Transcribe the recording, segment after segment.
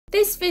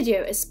This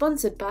video is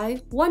sponsored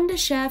by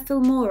Wondershare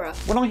Filmora.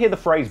 When I hear the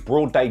phrase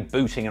broad day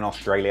booting in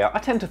Australia, I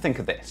tend to think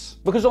of this.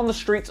 Because on the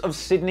streets of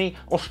Sydney,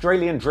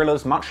 Australian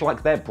drillers, much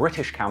like their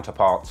British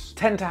counterparts,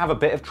 tend to have a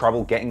bit of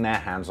trouble getting their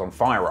hands on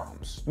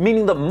firearms.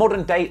 Meaning that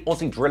modern day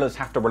Aussie drillers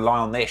have to rely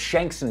on their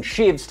shanks and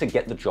shivs to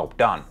get the job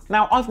done.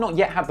 Now, I've not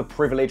yet had the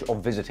privilege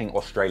of visiting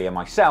Australia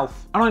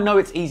myself, and I know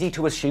it's easy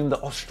to assume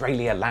that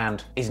Australia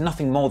land is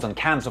nothing more than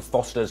cans of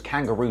Foster's,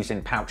 kangaroos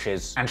in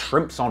pouches, and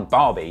shrimps on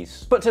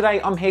barbies. But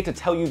today I'm here to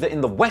tell you that in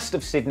the west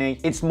of Sydney,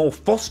 it's more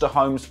Foster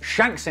homes,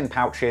 shanks in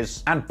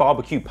pouches, and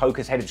barbecue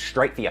pokers headed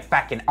straight for your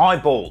fucking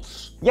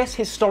eyeballs. Yes,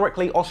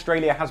 historically,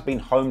 Australia has been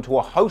home to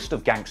a host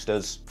of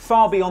gangsters,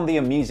 far beyond the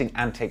amusing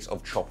antics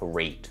of Chopper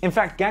Read. In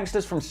fact,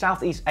 gangsters from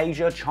Southeast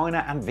Asia,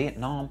 China, and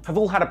Vietnam have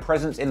all had a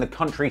presence in the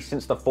country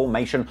since the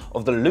formation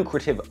of the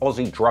lucrative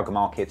Aussie drug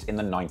markets in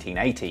the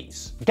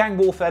 1980s. Gang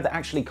warfare that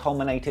actually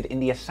culminated in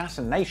the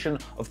assassination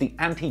of the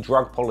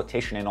anti-drug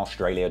politician in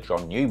Australia,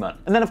 John Newman.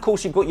 And then of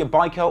course you've got your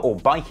biker or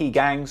bikey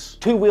gangs,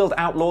 two-wheeled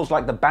outlaws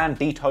like the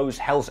Banditos,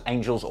 Hells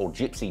Angels, or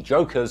Gypsy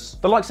Jokers,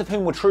 the likes of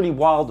whom were truly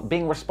wild,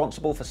 being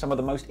responsible for some of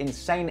the most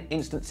insane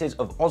instances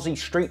of Aussie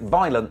street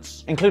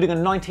violence, including a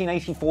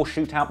 1984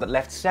 shootout that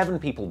left 7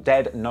 people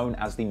dead, known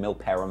as the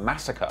Milpera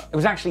Massacre. It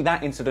was actually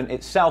that incident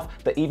itself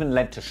that even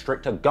led to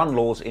stricter gun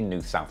laws in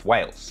New South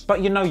Wales.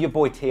 But you know your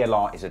boy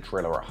TLR is a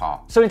driller at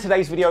heart. So in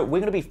today's video, we're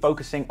going to be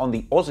focusing on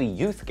the Aussie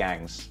youth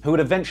gangs, who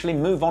would eventually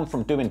move on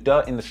from doing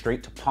dirt in the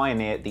street to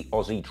pioneer the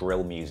Aussie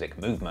drill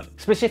music movement.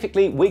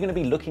 Specifically, we're going to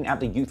be looking at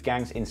the youth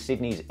gangs in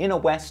Sydney's Inner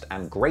West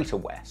and Greater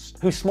West,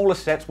 whose smaller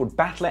sets would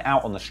battle it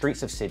out on the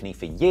streets of Sydney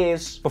for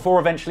years, before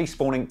eventually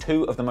spawning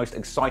 2 of the most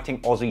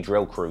exciting Aussie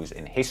drill crews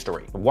in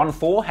history.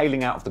 OneFour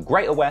hailing out of the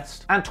Greater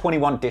West, and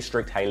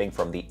 21District hailing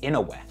from the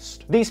Inner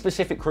West. These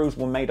specific crews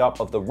were made up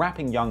of the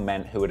rapping young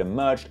men who had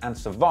emerged and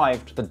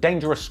survived the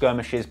dangerous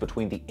skirmishes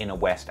between the Inner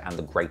West and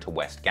the Greater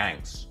West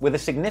gangs, with a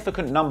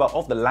significant number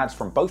of the lads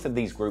from both of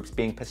these groups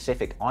being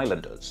Pacific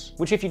Islanders,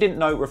 which, if you didn't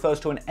know, refers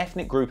to an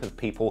ethnic group of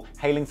people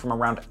hailing from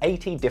around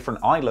 80 different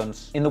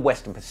islands in the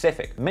Western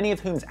Pacific, many of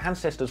whose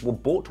ancestors were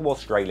brought to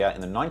Australia in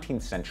the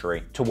 19th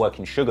century to work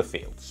in sugar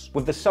fields,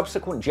 with the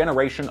subsequent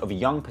generation of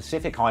young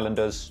Pacific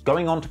Islanders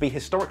going on to be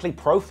historically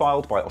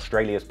profiled by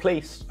Australia's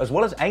police, as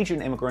well as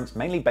Asian immigrants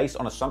mainly based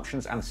on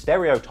assumptions and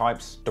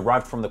stereotypes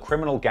derived from the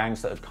criminal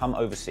gangs that had come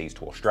overseas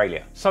to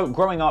Australia. So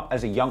growing up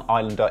as a young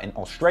islander in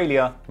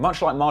Australia,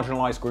 much like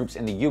marginalised groups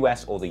in the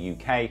US or the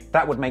UK,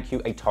 that would make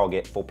you a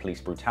target for police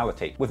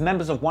brutality, with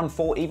members of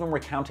OneFour even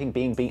recounting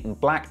being beaten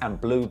black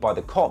and blue by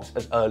the cops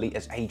as early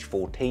as age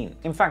 14.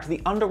 In fact, the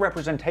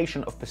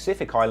underrepresentation of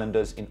Pacific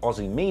Islanders in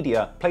Aussie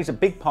media plays a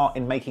big part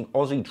in making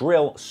Aussie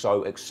drill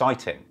so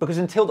exciting. Because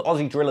until the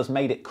Aussie drillers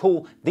made it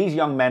cool, these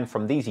young men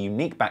from these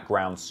unique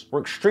backgrounds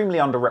were extremely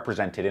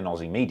underrepresented in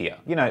Aussie media.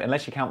 You know,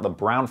 unless you count the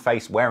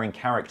brown-face wearing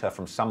character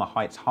from Summer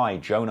Heights High,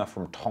 Jonah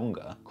from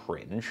Tonga.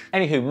 Cringe.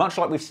 Anywho, much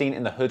like we've seen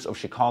in the hoods of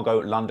Chicago,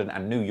 London,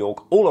 and New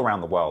York all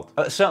around the world,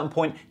 at a certain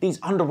point, these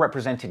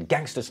underrepresented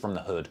gangsters from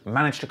the hood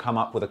managed to come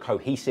up with a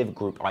cohesive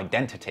group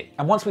identity.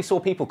 And once we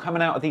saw people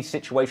coming out of these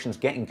situations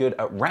getting good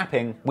at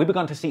rapping, we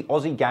began to see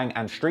Aussie gang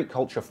and street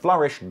culture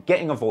flourish,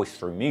 getting a voice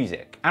through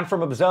music. And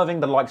from observing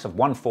the likes of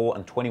OneFour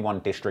and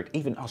 21District,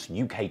 even us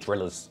UK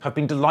drillers have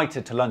been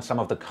delighted to learn some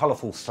of the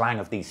colourful slang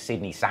of these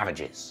Sydney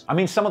savages. I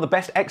mean, some of the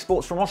best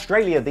exports from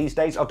Australia these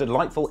days are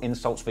delightful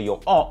insults for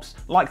your ops,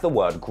 like the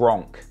word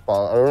gronk.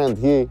 But around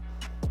here,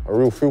 a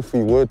real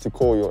filthy word to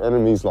call your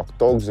enemies like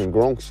dogs and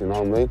gronks, you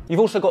know what I mean? You've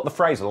also got the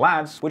phrase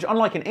lads, which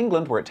unlike in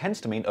England where it tends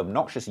to mean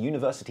obnoxious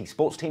university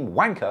sports team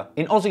wanker,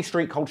 in Aussie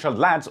street culture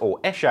lads or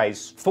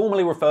eshays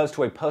formally refers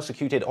to a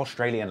persecuted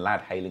Australian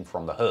lad hailing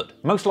from the hood,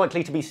 most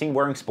likely to be seen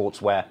wearing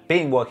sportswear,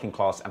 being working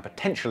class and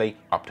potentially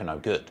up to no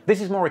good.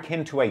 This is more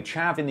akin to a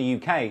chav in the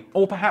UK,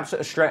 or perhaps at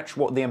a stretch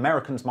what the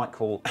Americans might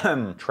call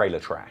trailer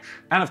trash.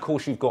 And of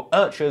course you've got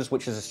urchers,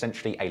 which is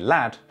essentially a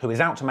lad who is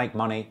out to make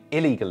money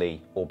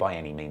illegally or by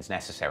any means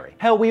necessary.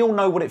 Hell, we all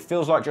know what it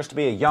feels like just to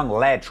be a young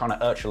lad trying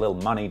to urch a little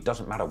money,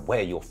 doesn't matter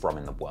where you're from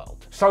in the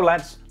world. So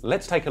lads,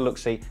 let's take a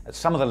look-see at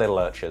some of the little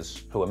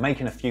urchers who are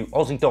making a few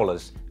Aussie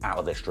dollars out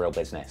of this drill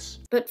business.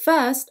 But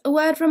first, a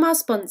word from our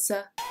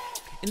sponsor.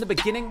 In the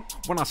beginning,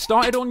 when I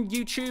started on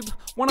YouTube,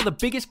 one of the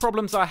biggest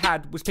problems I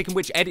had was picking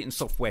which editing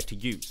software to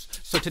use.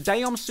 So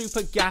today I'm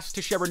super gassed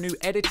to share a new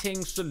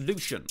editing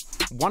solution.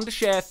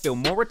 Wondershare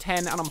Filmora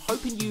 10, and I'm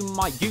hoping you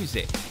might use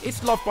it.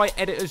 It's loved by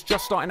editors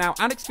just starting out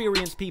and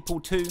experienced people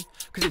too,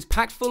 because it's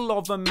packed full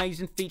of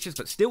amazing features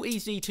but still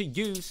easy to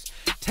use.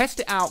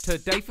 Test it out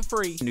today for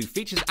free. New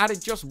features added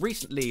just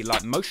recently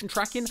like motion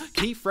tracking,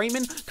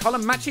 keyframing, color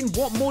matching.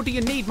 What more do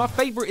you need? My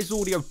favorite is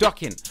audio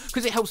ducking,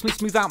 because it helps me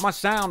smooth out my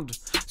sound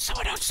so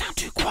I don't sound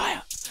too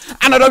quiet.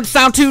 And I don't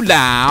sound too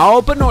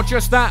loud, but not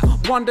just that.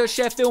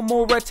 Wondershare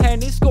Filmora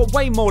 10, it's got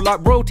way more,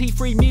 like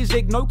royalty-free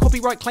music, no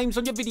copyright claims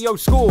on your video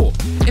score.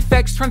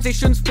 Effects,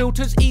 transitions,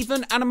 filters,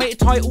 even animated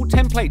title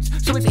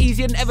templates. So it's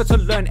easier than ever to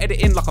learn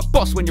editing like a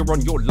boss when you're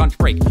on your lunch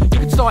break. You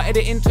can start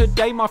editing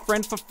today, my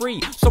friend, for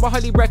free. So I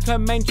highly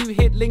recommend you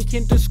hit link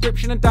in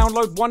description and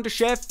download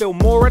Wondershare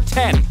Filmora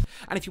 10.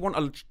 And if you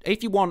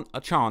want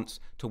a chance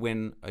to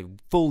win a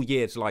full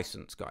year's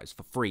license, guys,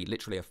 for free,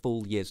 literally a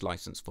full year's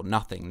license for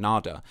nothing,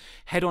 nada,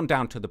 head on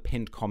down to the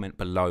pinned comment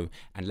below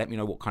and let me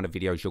know what kind of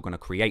videos you're going to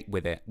create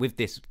with it. With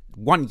this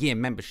 1 year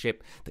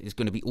membership that is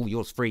going to be all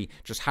yours free,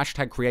 just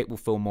hashtag create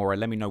with Filmora.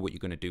 Let me know what you're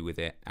going to do with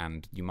it,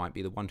 and you might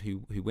be the one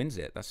who wins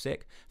it. That's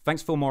sick.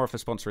 Thanks Filmora for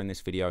sponsoring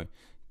this video.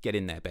 Get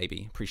in there,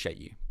 baby. Appreciate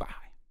you. Bye.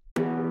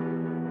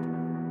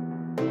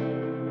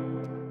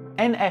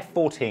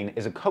 NF14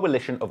 is a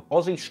coalition of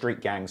Aussie street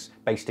gangs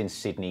based in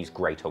Sydney's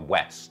Greater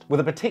West, with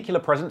a particular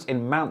presence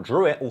in Mount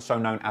Druitt, also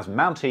known as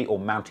Mountie or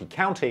Mountie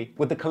County,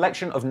 with the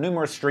collection of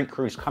numerous street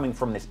crews coming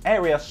from this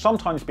area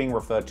sometimes being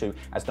referred to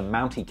as the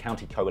Mountie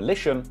County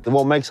Coalition.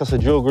 What makes us a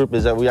drill group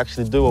is that we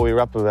actually do what we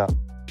rap about.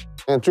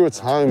 And Druitt's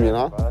home, you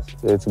know?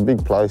 Yeah, it's a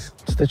big place.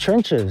 It's the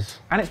trenches.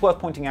 And it's worth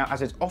pointing out,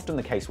 as is often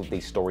the case with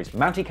these stories,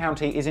 Mountie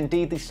County is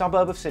indeed the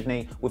suburb of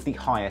Sydney with the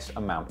highest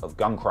amount of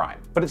gun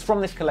crime. But it's from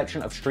this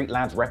collection of street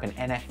lads repping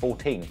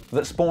NF14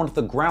 that spawned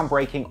the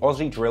groundbreaking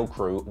Aussie drill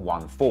crew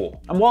OneFour.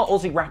 And while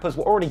Aussie rappers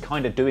were already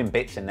kind of doing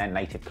bits in their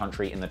native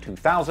country in the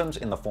 2000s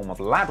in the form of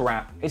lad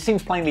rap, it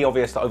seems plainly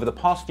obvious that over the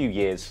past few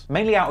years,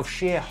 mainly out of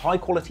sheer high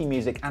quality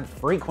music and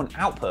frequent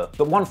output,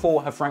 that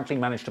OneFour have frankly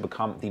managed to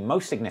become the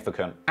most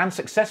significant and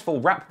successful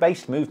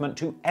rap-based movement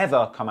to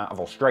ever come out of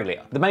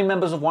Australia. The main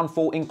members of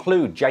OneFour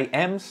include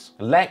JMs,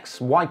 Lex,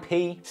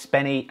 YP,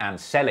 Spenny, and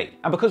Selly.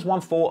 And because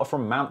OneFour are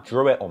from Mount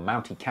Druitt or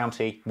Mountie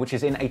County, which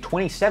is in a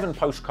 27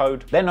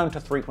 postcode, they're known to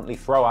frequently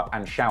throw up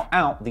and shout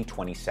out the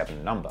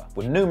 27 number,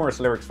 with numerous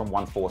lyrics from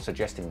OneFour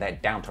suggesting they're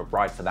down to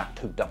ride for that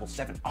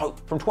 2770.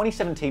 From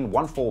 2017,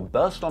 OneFour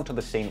burst onto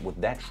the scene with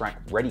their track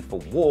Ready for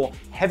War,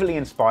 heavily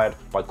inspired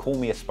by Call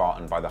Me a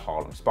Spartan by the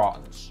Harlem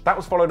Spartans. That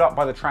was followed up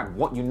by the track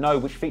What You Know,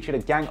 which featured a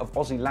gang of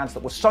Aussie lads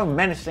that were so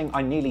menacing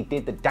I nearly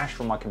did the dash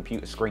from my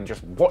computer screen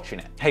just watching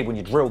it. Hey, when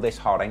you drill this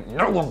hard, ain't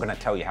no one gonna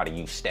tell you how to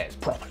use stairs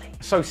properly.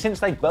 So since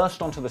they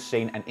burst onto the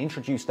scene and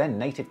introduced their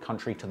native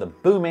country to the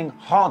booming,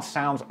 hard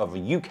sounds of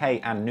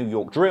UK and New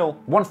York drill,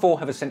 OneFour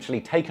have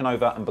essentially taken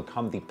over and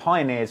become the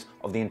pioneers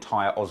of the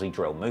entire Aussie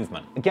drill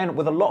movement. Again,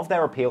 with a lot of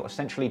their appeal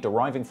essentially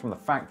deriving from the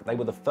fact that they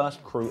were the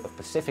first crew of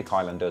Pacific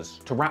Islanders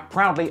to rap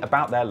proudly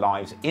about their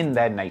lives in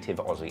their native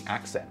Aussie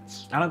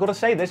accents. And I've got to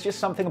say, there's just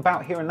something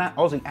about hearing that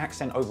Aussie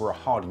accent over a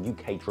hard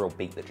UK drill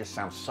beat that just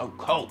sounds so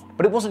cool.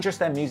 But it wasn't just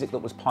their music that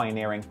was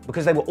pioneering,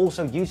 because they were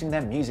also using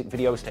their music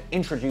videos to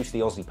introduce the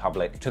Aussie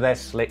public to their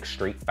slick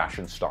street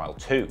fashion style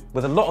too,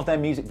 with a lot of their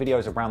music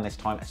videos around this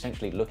time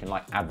essentially looking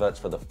like adverts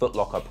for the Foot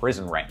Locker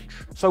prison range.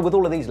 So with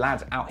all of these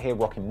lads out here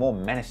rocking more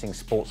menacing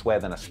sportswear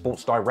than a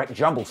Sports Direct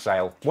jumble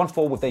sale,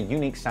 OneFour with their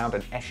unique sound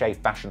and ecche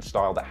fashion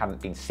style that hadn't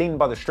been seen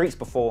by the streets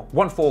before,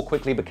 OneFour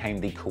quickly became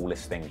the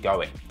coolest thing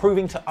going,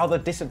 proving to other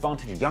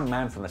disadvantaged young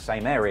men from the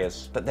same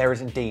areas that there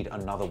is indeed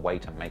another way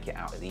to make it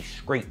out of these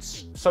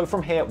streets. So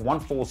from here,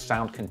 OneFour's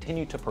sound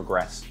continued to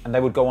progress, and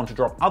they would go on to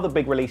drop other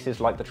big releases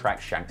like the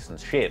track Shanks and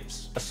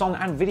Shivs, a song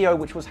and video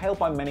which was hailed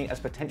by many as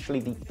potentially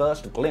the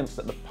first glimpse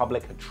that the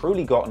public had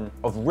truly gotten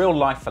of real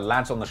life for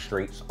lads on the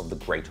streets of the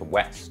Greater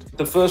West.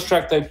 The first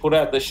track they put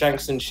out, the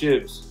Shanks and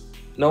Shivs,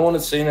 no one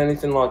had seen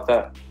anything like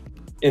that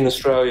in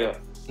Australia.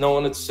 No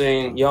one had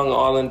seen young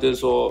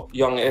islanders or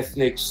young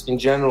ethnics in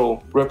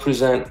general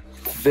represent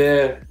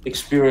their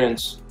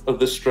experience of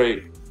the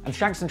street. And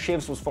Shanks and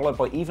Shivs was followed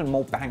by even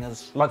more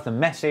bangers like The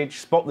Message,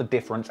 Spot the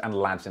Difference, and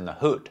Lads in the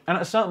Hood. And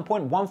at a certain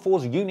point,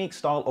 OneFour's unique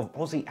style of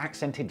Aussie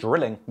accented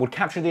drilling would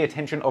capture the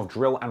attention of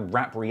drill and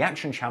rap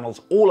reaction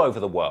channels all over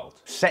the world,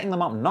 setting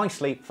them up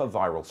nicely for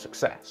viral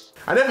success.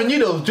 I never knew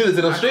there was drillers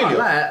in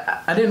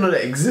Australia. I didn't know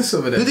that exists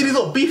over there. Who did he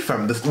not beef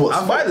from?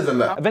 Spiders and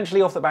that?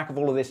 Eventually, off the back of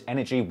all of this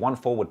energy,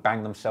 OneFour would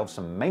bang themselves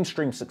some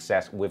mainstream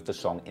success with the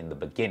song In the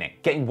Beginning,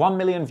 getting 1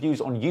 million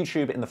views on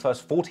YouTube in the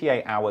first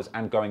 48 hours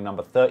and going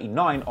number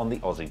 39 on the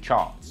Aussie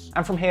charts.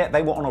 And from here,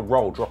 they were on a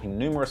roll, dropping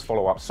numerous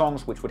follow-up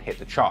songs which would hit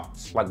the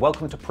charts, like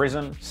Welcome to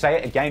Prison, Say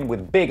It Again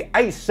with Big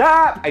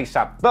ASAP,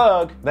 ASAP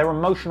Berg, their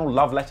emotional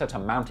love letter to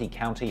Mountie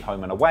County,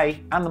 Home and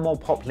Away, and the more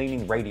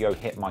pop-leaning radio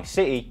hit My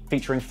City,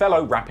 featuring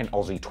fellow rapping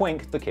Aussie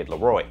twink, the Kid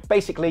Laroi.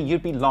 Basically,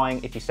 you'd be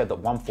lying if you said that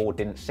OneFour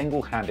didn't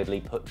single-handedly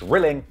put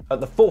drilling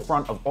at the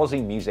forefront of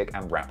Aussie music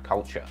and rap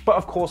culture. But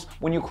of course,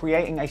 when you're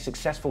creating a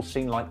successful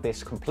scene like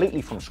this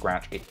completely from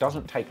scratch, it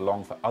doesn't take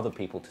long for other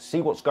people to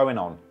see what's going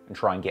on and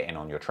try and get in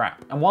on your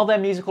trap. And while their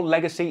musical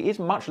legacy is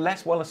much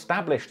less well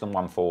established than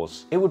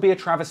OneFour's, it would be a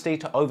travesty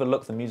to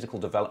overlook the musical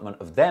development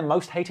of their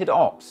most hated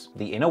ops,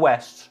 the Inner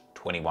West's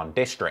 21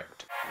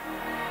 District.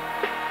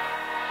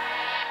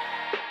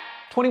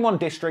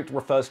 21District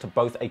refers to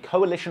both a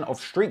coalition of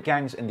street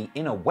gangs in the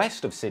inner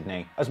west of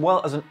Sydney, as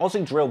well as an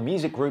Aussie drill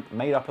music group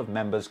made up of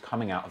members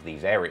coming out of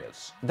these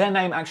areas. Their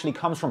name actually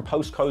comes from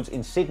postcodes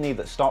in Sydney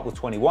that start with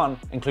 21,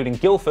 including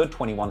Guildford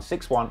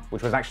 2161,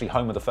 which was actually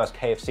home of the first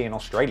KFC in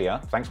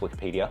Australia, thanks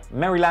Wikipedia,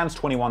 Maryland's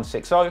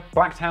 2160,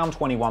 Blacktown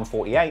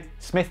 2148,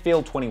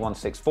 Smithfield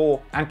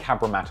 2164, and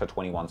Cabramatta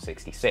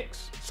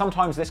 2166.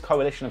 Sometimes this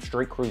coalition of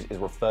street crews is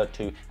referred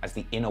to as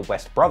the Inner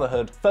West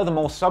Brotherhood.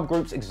 Furthermore,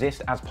 subgroups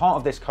exist as part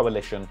of this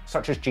coalition,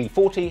 such as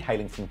G40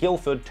 hailing from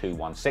Guildford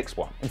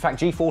 2161. In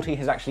fact, G40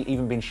 has actually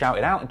even been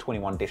shouted out in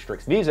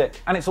 21District's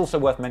music, and it's also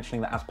worth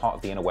mentioning that as part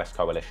of the Inner West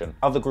Coalition,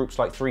 other groups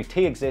like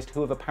 3T exist who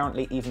have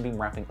apparently even been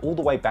rapping all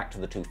the way back to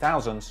the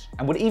 2000s,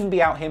 and would even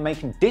be out here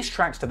making diss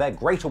tracks to their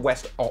Greater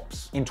West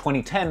ops in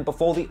 2010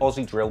 before the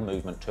Aussie drill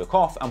movement took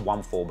off and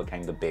OneFour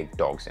became the big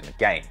dogs in the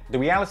game. The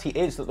reality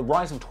is that the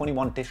rise of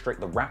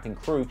 21District, the rapping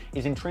crew,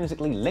 is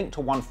intrinsically linked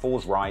to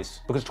OneFour's rise,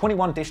 because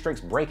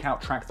 21District's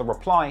breakout track The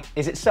Reply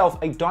is itself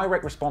a direct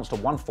response to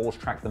OneFour's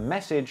track The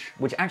Message,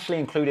 which actually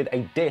included a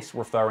diss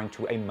referring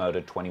to a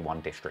murdered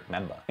 21District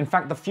member. In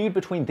fact, the feud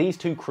between these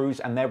two crews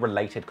and their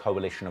related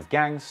coalition of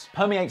gangs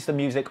permeates the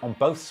music on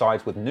both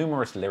sides, with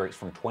numerous lyrics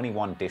from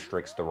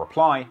 21District's The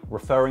Reply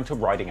referring to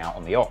riding out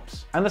on the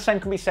ops. And the same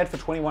can be said for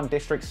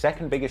 21District's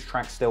second biggest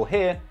track Still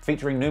Here,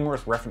 featuring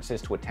numerous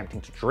references to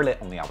attempting to drill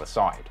it on the other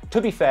side. To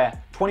be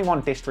fair,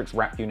 21District's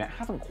rap unit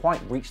haven't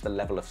quite reached the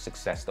level of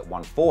success that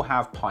OneFour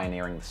have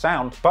pioneering the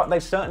sound, but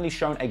they've certainly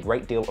shown a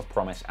great deal of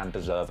promise and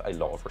deserve a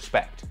lot of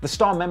respect. The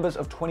star members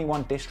of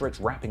 21District's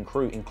rapping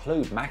crew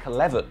include Mac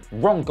 11,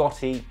 Ron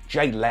Gotti,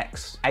 Jay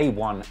Lex,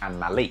 A1 and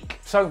Malik.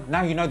 So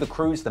now you know the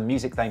crews, the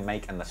music they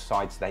make and the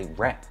sides they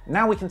rep.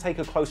 Now we can take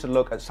a closer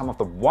look at some of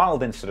the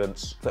wild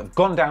incidents that have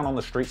gone down on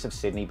the streets of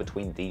Sydney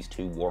between these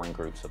two warring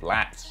groups of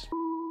lads.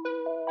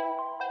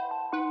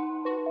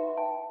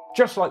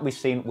 Just like we've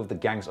seen with the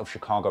gangs of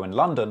Chicago and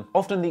London,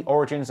 often the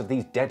origins of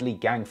these deadly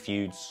gang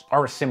feuds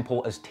are as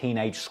simple as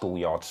teenage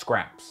schoolyard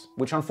scraps,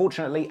 which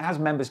unfortunately, as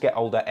members get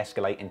older,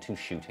 escalate into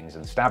shootings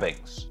and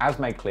stabbings, as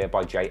made clear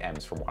by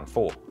JMs from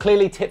OneFour.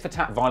 Clearly,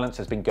 tit-for-tat violence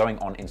has been going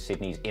on in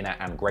Sydney's inner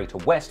and greater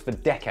west for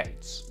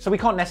decades, so we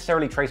can't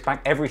necessarily trace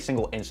back every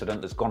single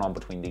incident that's gone on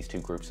between these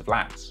two groups of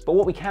lads. But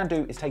what we can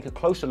do is take a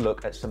closer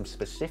look at some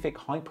specific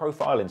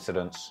high-profile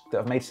incidents that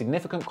have made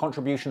significant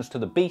contributions to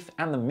the beef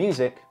and the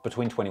music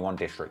between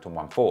 21District and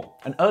OneFour.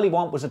 An early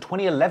one was a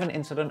 2011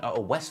 incident at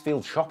a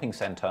Westfield shopping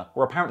centre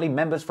where apparently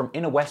members from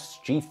Inner West's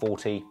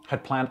G40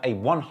 had planned a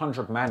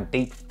 100-man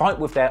deep fight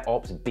with their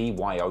ops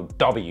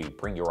BYOW,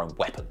 bring your own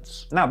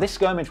weapons. Now this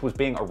skirmish was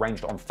being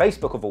arranged on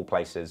Facebook of all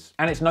places,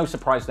 and it's no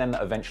surprise then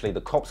that eventually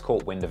the cops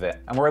caught wind of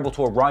it and were able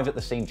to arrive at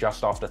the scene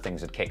just after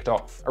things had kicked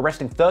off,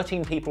 arresting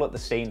 13 people at the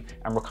scene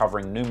and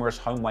recovering numerous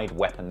homemade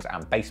weapons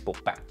and baseball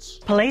bats.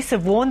 Police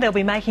have warned they'll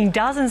be making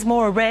dozens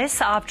more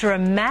arrests after a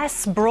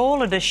mass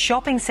brawl at a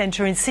shopping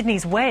centre in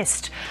Sydney's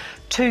west.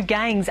 Two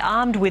gangs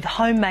armed with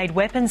homemade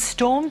weapons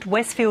stormed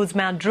Westfield's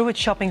Mount Druitt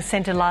shopping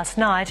centre last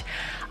night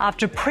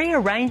after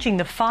pre-arranging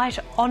the fight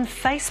on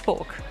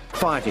Facebook.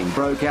 Fighting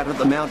broke out at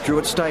the Mount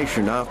Druitt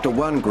station after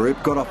one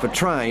group got off a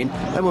train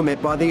and were met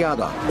by the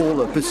other,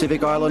 all of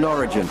Pacific Island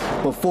origin.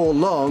 Before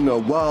long, a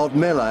wild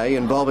melee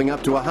involving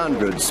up to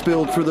 100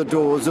 spilled through the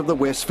doors of the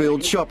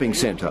Westfield shopping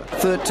centre.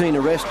 13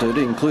 arrested,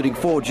 including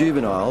 4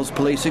 juveniles.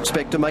 Police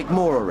expect to make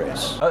more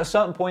arrests. At a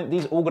certain point,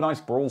 these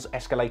organised brawls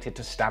escalated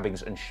to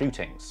stabbings and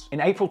shootings.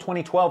 In April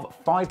 2012,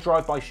 5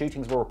 drive-by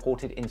shootings were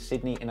reported in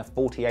Sydney in a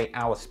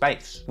 48-hour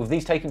space, with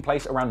these taking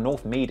place around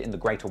North Mead in the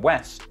Greater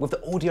West, with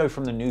the audio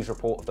from the news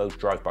report of those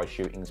drive-by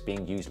shootings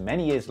being used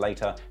many years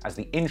later as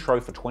the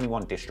intro for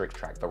 21District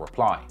track The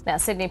Reply. Now,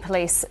 Sydney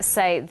police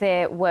say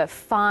there were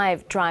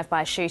 5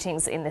 drive-by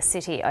shootings in the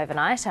city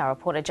overnight. Our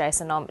reporter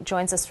Jason Om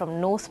joins us from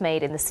North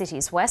Mead in the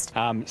city's west.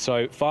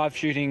 So 5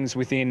 shootings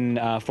within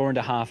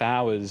 4.5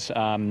 hours,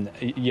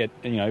 yet,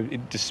 you know,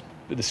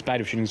 the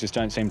spate of shootings just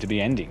don't seem to be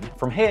ending.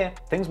 From here,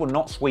 things were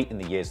not sweet in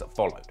the years that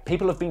followed.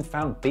 People have been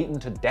found beaten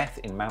to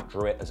death in Mount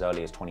Druitt as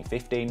early as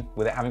 2015,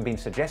 with it having been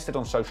suggested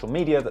on social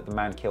media that the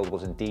man killed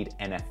was indeed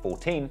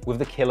NF14, with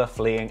the killer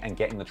fleeing and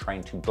getting the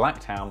train to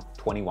Blacktown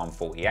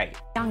 2148.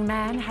 A young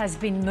man has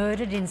been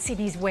murdered in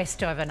Sydney's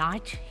west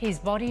overnight. His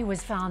body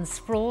was found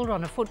sprawled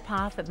on a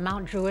footpath at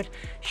Mount Druitt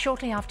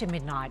shortly after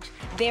midnight.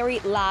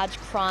 Very large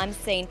crime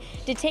scene.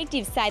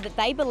 Detectives say that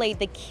they believe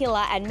the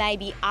killer and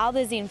maybe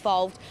others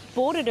involved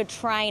boarded a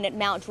train at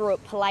Mount Druitt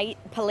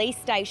police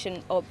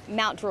station, or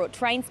Mount Druitt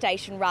train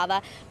station rather,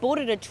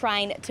 boarded a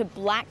train to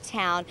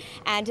Blacktown,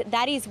 and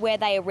that is where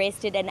they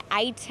arrested an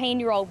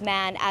 18-year-old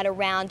man at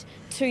around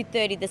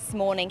 2:30 this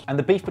morning. And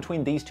the beef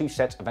between these two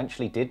sets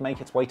eventually did make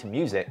its way to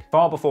music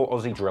far before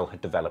Aussie drill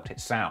had developed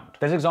its sound.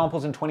 There's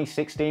examples in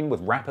 2016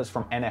 with rappers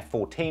from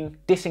NF14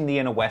 dissing the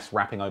Inner West,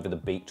 rapping over the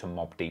beat to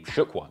Mobb Deep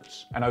Shook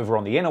Ones. And over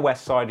on the Inner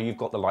West side, you've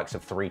got the likes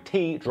of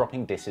 3T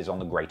dropping disses on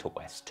the Greater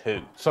West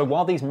too. So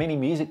while these mini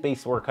music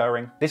beefs were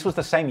occurring, this was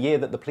the same year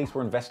that the police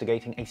were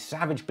investigating a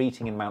savage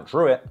beating in Mount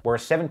Druitt, where a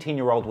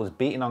 17-year-old was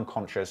beaten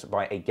unconscious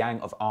by a gang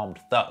of armed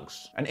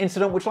thugs. An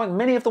incident which, like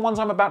many of the ones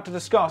I'm about to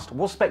discuss,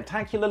 was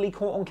spectacularly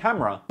caught on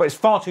camera, but it's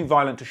far too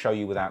violent to show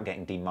you without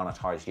getting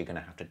demonetized. You're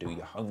gonna have to do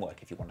your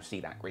homework if you want to see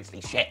that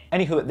grisly shit.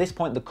 Anywho, at this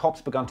point, the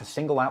cops begun to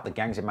single out the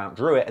gangs in Mount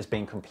Druitt as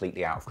being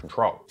completely out of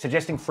control,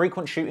 suggesting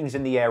frequent shootings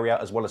in the area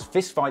as well as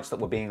fistfights that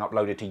were being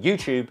uploaded to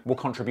YouTube were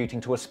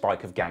contributing to a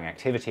spike of gang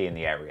activity in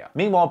the area.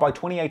 Meanwhile, by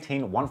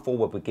 2018, OneFour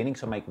were beginning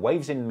to make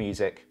waves in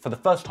music, for the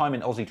first time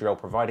in Aussie drill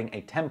providing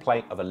a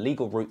template of a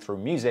legal route through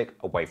music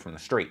away from the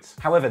streets.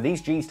 However,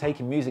 these G's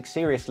taking music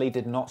seriously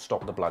did not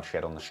stop the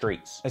bloodshed on the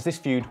streets, as this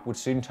feud would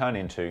soon turn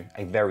into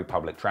a very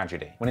public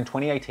tragedy, when in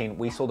 2018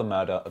 we saw the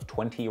murder of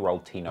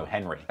 20-year-old Tino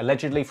Henry,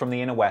 allegedly from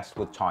the Inner West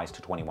with ties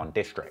to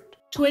 21District.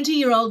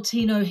 20-year-old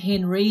Tino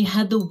Henry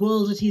had the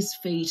world at his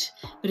feet,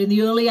 but in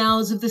the early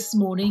hours of this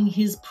morning,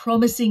 his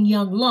promising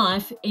young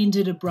life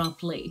ended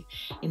abruptly.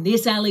 In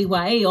this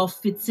alleyway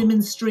off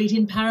Fitzsimmons Street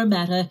in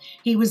Parramatta,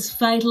 he was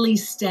fatally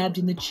stabbed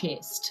in the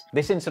chest.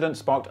 This incident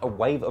sparked a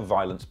wave of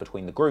violence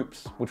between the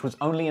groups, which was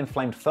only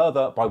inflamed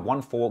further by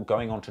OneFour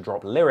going on to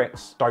drop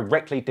lyrics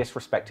directly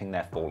disrespecting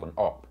their fallen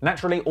op.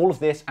 Naturally, all of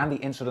this and the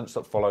incidents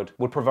that followed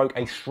would provoke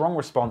a strong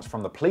response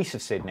from the police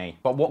of Sydney,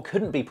 but what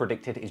couldn't be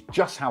predicted is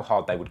just how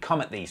hard they would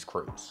come at these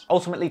crews,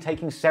 ultimately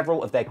taking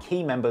several of their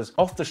key members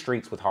off the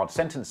streets with hard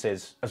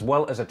sentences, as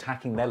well as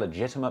attacking their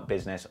legitimate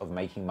business of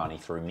making money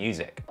through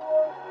music.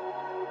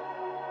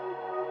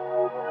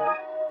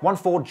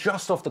 OneFour,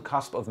 just off the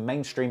cusp of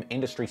mainstream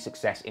industry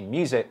success in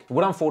music,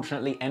 would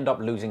unfortunately end up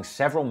losing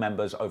several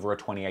members over a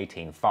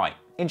 2018 fight.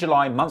 In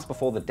July, months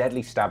before the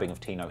deadly stabbing of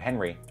Tino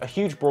Henry, a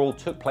huge brawl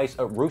took place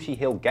at Rooty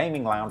Hill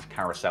gaming lounge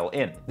Carousel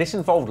Inn. This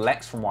involved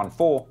Lex from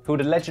OneFour, who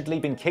had allegedly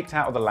been kicked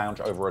out of the lounge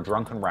over a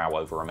drunken row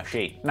over a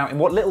machine. Now, in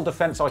what little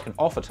defense I can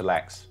offer to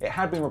Lex, it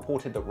had been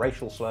reported that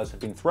racial slurs had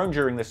been thrown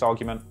during this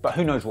argument, but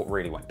who knows what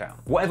really went down.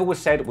 Whatever was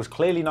said was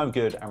clearly no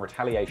good, and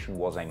retaliation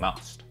was a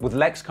must, with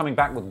Lex coming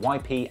back with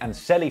YP and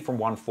Selly from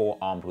OneFour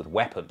armed with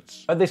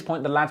weapons. At this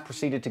point, the lads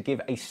proceeded to give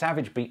a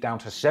savage beatdown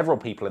to several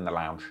people in the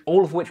lounge,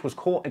 all of which was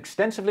caught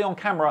extensively on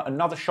camera,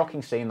 another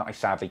shocking scene that I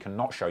sadly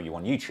cannot show you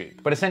on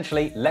YouTube. But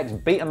essentially, Lex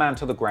beat a man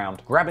to the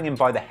ground, grabbing him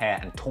by the hair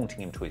and taunting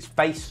him to his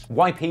face.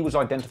 YP was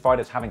identified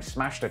as having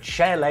smashed a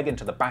chair leg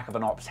into the back of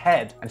an op's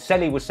head, and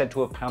Selly was said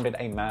to have pounded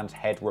a man's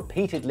head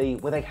repeatedly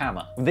with a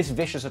hammer, with this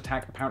vicious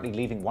attack apparently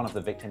leaving one of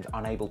the victims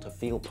unable to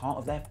feel part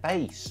of their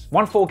face.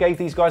 OneFour gave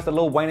these guys the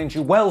Lil Wayne and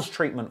Jewels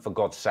treatment, for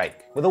God's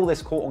sake. With all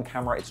this caught on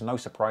camera, it's no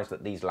surprise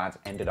that these lads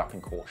ended up in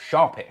court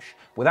sharpish,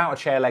 without a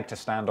chair leg to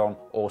stand on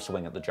or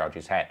swing at the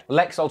judge's head.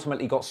 Lex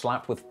ultimately got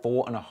slapped with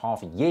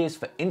 4.5 years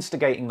for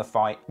instigating the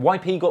fight.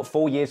 YP got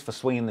 4 years for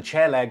swinging the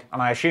chair leg,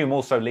 and I assume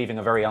also leaving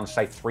a very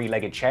unsafe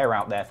three-legged chair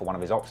out there for one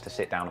of his ops to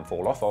sit down and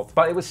fall off of.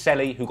 But it was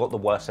Selly who got the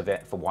worst of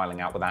it for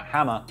whiling out with that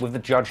hammer, with the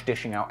judge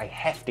dishing out a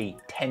hefty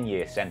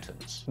 10-year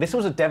sentence. This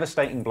was a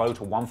devastating blow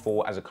to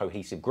OneFour as a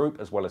cohesive group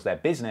as well as their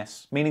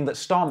business, meaning that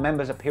star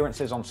members'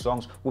 appearances on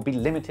songs would be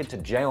limited to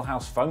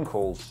jailhouse phone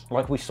calls,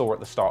 like we saw at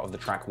the start of the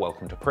track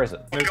Welcome to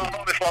Prison. What's going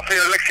on? This one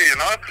here, Lexi, you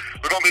know?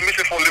 We're going to be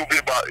missing for a little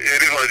bit, but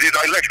it is what it is.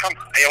 Hey, Lex, come.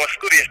 Hey, what's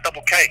good? It's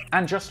Double K.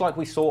 And just like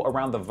we saw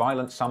around the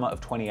violent summer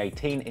of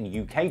 2018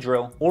 in UK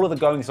drill, all of the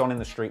goings-on in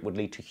the street would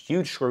lead to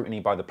huge scrutiny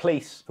by the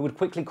police, who would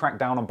quickly crack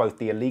down on both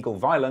the illegal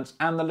violence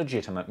and the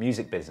legitimate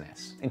music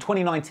business. In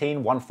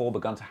 2019, OneFour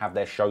began to have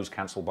their shows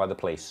cancelled by the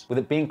police, with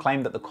it being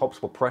claimed that the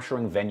cops were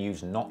pressuring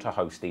venues not to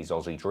host these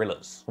Aussie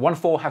drillers.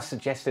 OneFour have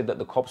suggested that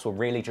the cops were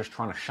really just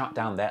trying to shut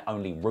down their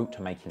only route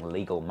to making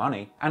legal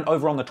money, and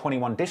over on the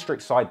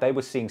 21District side, they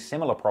were seeing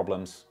similar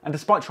problems, and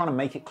despite trying to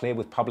make it clear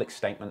with public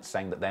statements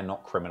saying that they're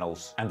not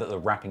criminals and that the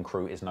rapping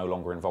crew is no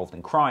longer involved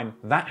in crime,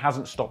 that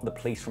hasn't stopped the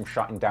police from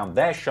shutting down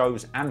their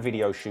shows and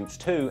video shoots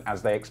too,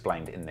 as they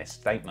explained in this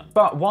statement.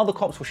 But while the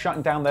cops were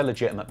shutting down their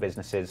legitimate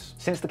businesses,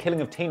 since the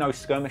killing of Tino,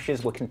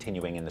 skirmishes were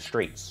continuing in the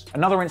streets.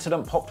 Another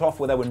incident popped off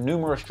where there were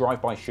numerous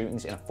drive-by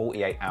shootings in a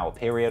 48-hour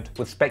period,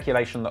 with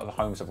speculation that the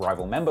homes of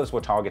rival members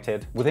were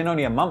targeted. Within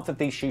only a month of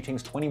these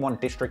shootings,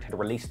 21District had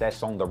released their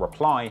song The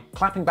Reply,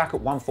 clapping back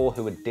at OneFour,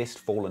 who had dissed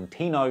fallen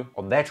Tino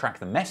on their track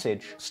The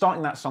Message,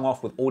 starting that song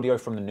off with audio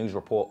from the news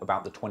report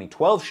about the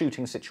 2012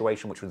 shooting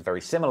situation, which was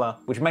very similar,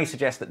 which may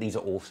suggest that these are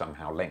all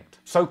somehow linked.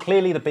 So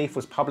clearly the beef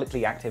was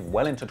publicly active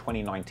well into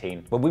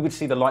 2019, where we would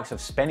see the likes of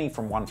Spenny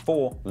from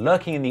OneFour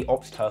lurking in the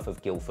ops turf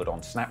of Guildford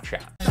on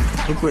Snapchat.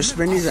 Look where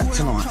Spenny's at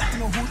tonight.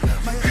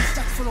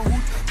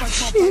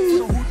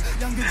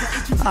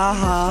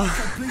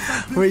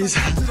 Where is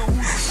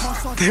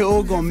that? They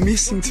all gone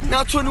missing.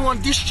 Now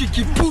 21District,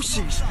 you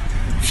pussies.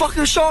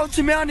 Fucking show him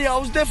to me, I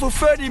was there for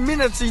 30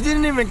 minutes, he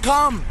didn't even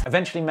come.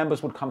 Eventually,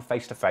 members would come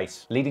face to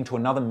face, leading to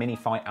another mini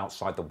fight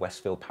outside the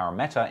Westfield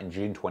Parramatta in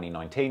June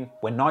 2019,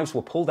 where knives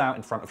were pulled out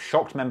in front of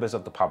shocked members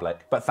of the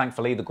public, but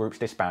thankfully the groups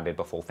disbanded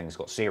before things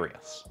got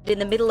serious. In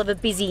the middle of a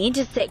busy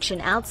intersection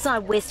outside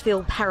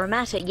Westfield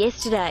Parramatta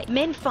yesterday,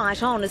 men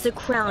fight on as a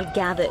crowd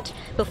gathered,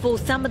 before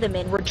some of the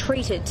men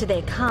retreated to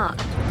their car.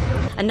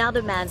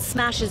 Another man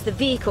smashes the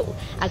vehicle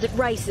as it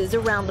races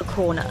around the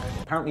corner.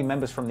 Apparently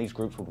members from these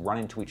groups would run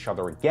into each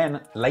other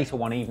again later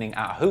one evening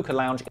at a hookah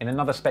lounge in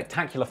another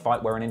spectacular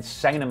fight where an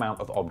insane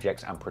amount of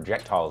objects and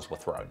projectiles were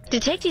thrown.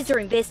 Detectives are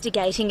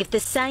investigating if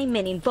the same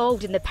men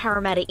involved in the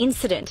Parramatta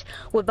incident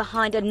were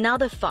behind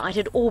another fight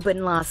at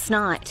Auburn last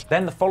night.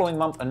 Then the following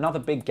month, another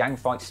big gang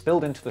fight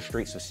spilled into the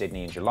streets of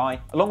Sydney in July,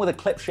 along with a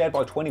clip shared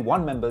by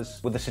 21 members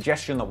with the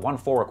suggestion that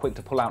OneFour are quick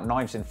to pull out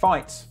knives in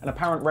fights, an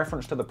apparent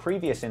reference to the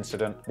previous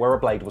incident where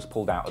a blade was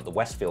pulled out at the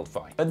Westfield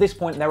fight. At this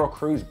point, there are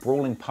crews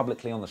brawling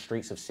publicly on the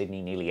streets of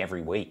Sydney nearly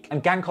every week,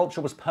 and gang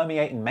culture was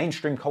permeating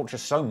mainstream culture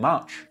so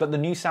much that the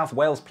New South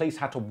Wales police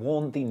had to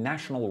warn the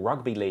National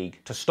Rugby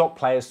League to stop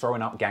players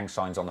throwing up gang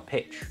signs on the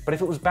pitch. But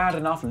if it was bad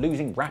enough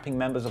losing rapping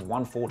members of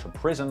OneFour to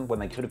prison when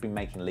they could have been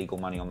making legal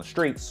money on the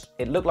streets,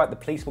 it looked like the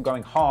police were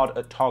going hard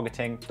at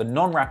targeting the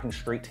non-rapping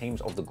street teams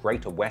of the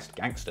Greater West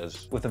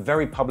gangsters, with a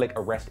very public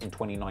arrest in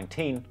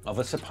 2019 of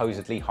a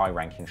supposedly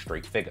high-ranking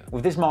street figure.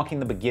 With this marking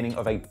the beginning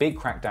of a big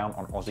crackdown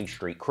on Aussie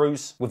street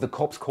crews, with the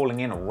cops calling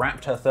in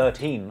Raptor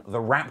 13, the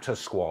Raptor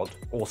Squad,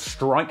 or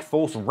Strike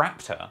Force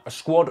Raptor, a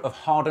squad of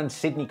hardened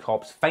Sydney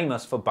cops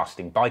famous for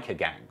busting biker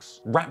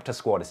gangs. Raptor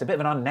Squad is a bit of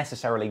an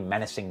unnecessarily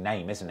menacing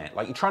name, isn't it?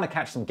 Like you're trying to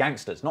catch some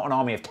gangsters, not an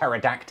army of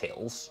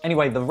pterodactyls.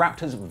 Anyway, the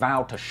Raptors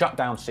vowed to shut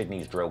down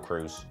Sydney's drill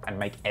crews and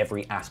make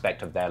every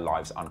aspect of their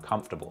lives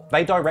uncomfortable.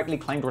 They directly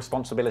claimed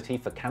responsibility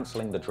for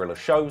cancelling the driller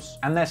shows,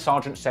 and their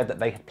sergeant said that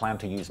they had planned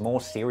to use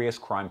more serious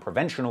crime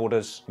prevention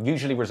orders,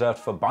 usually reserved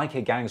for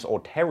biker gangs or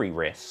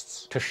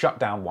terrorists, to shut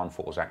down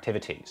OneFour's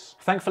activities.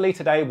 Thankfully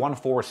today,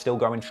 OneFour is still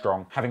going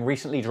strong, having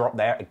recently dropped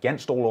their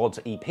Against All Odds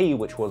EP,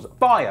 which was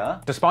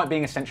fire, despite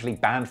being essentially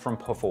banned from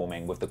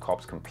performing, with the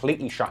cops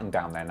completely shutting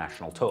down their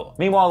national tour.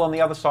 Meanwhile, on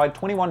the other side,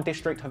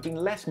 21District have been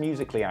less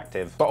musically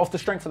active, but off the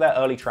strength of their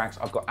early tracks,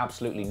 I've got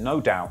absolutely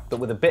no doubt that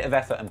with a bit of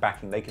effort and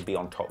backing, they could be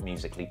on top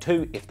musically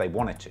too, if they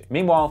wanted to.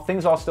 Meanwhile,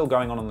 things are still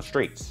going on the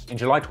streets. In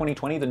July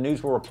 2020, the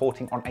news were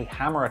reporting on a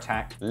hammer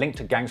attack linked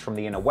to gangs from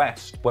the Inner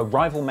West, where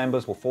rival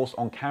members were forced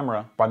on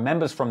camera by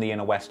members from the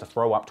Inner West to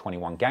throw up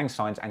 21 gang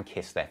signs and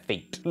kiss their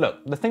feet.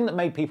 Look, the thing that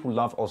made people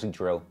love Aussie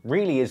drill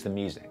really is the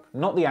music,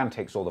 not the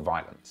antics or the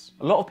violence.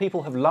 A lot of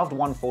people have loved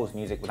OneFour's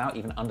music without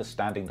even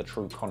understanding the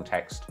true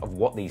context of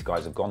what these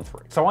guys have gone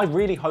through. So I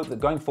really hope that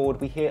going forward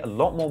we hear a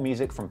lot more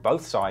music from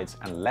both sides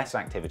and less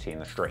activity in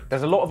the street.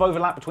 There's a lot of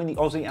overlap between the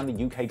Aussie and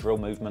the UK drill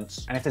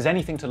movements, and if there's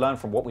anything to learn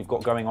from what we've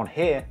got going on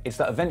here, it's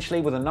that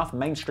eventually with enough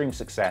mainstream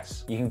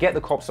success, you can get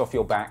the cops off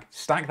your back,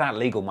 stack that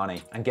legal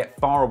money, and get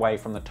far away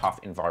from the tough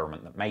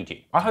environment that made you.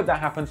 I hope that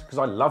happens because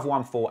I love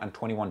OneFour and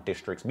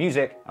 21District's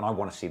music, and I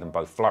want to see them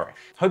both flourish.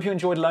 Hope you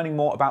enjoyed learning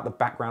more about the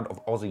background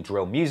of Aussie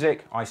drill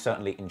music. I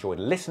certainly enjoyed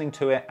listening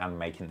to it and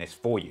making this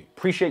for you.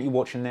 Appreciate you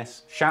watching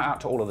this. Shout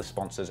out to all of the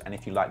sponsors, and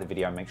if you like the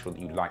video, make sure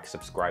that you like,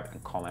 subscribe,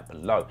 and comment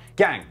below.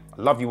 Gang,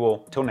 I love you all.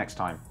 Till next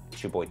time,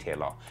 it's your boy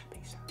TLR.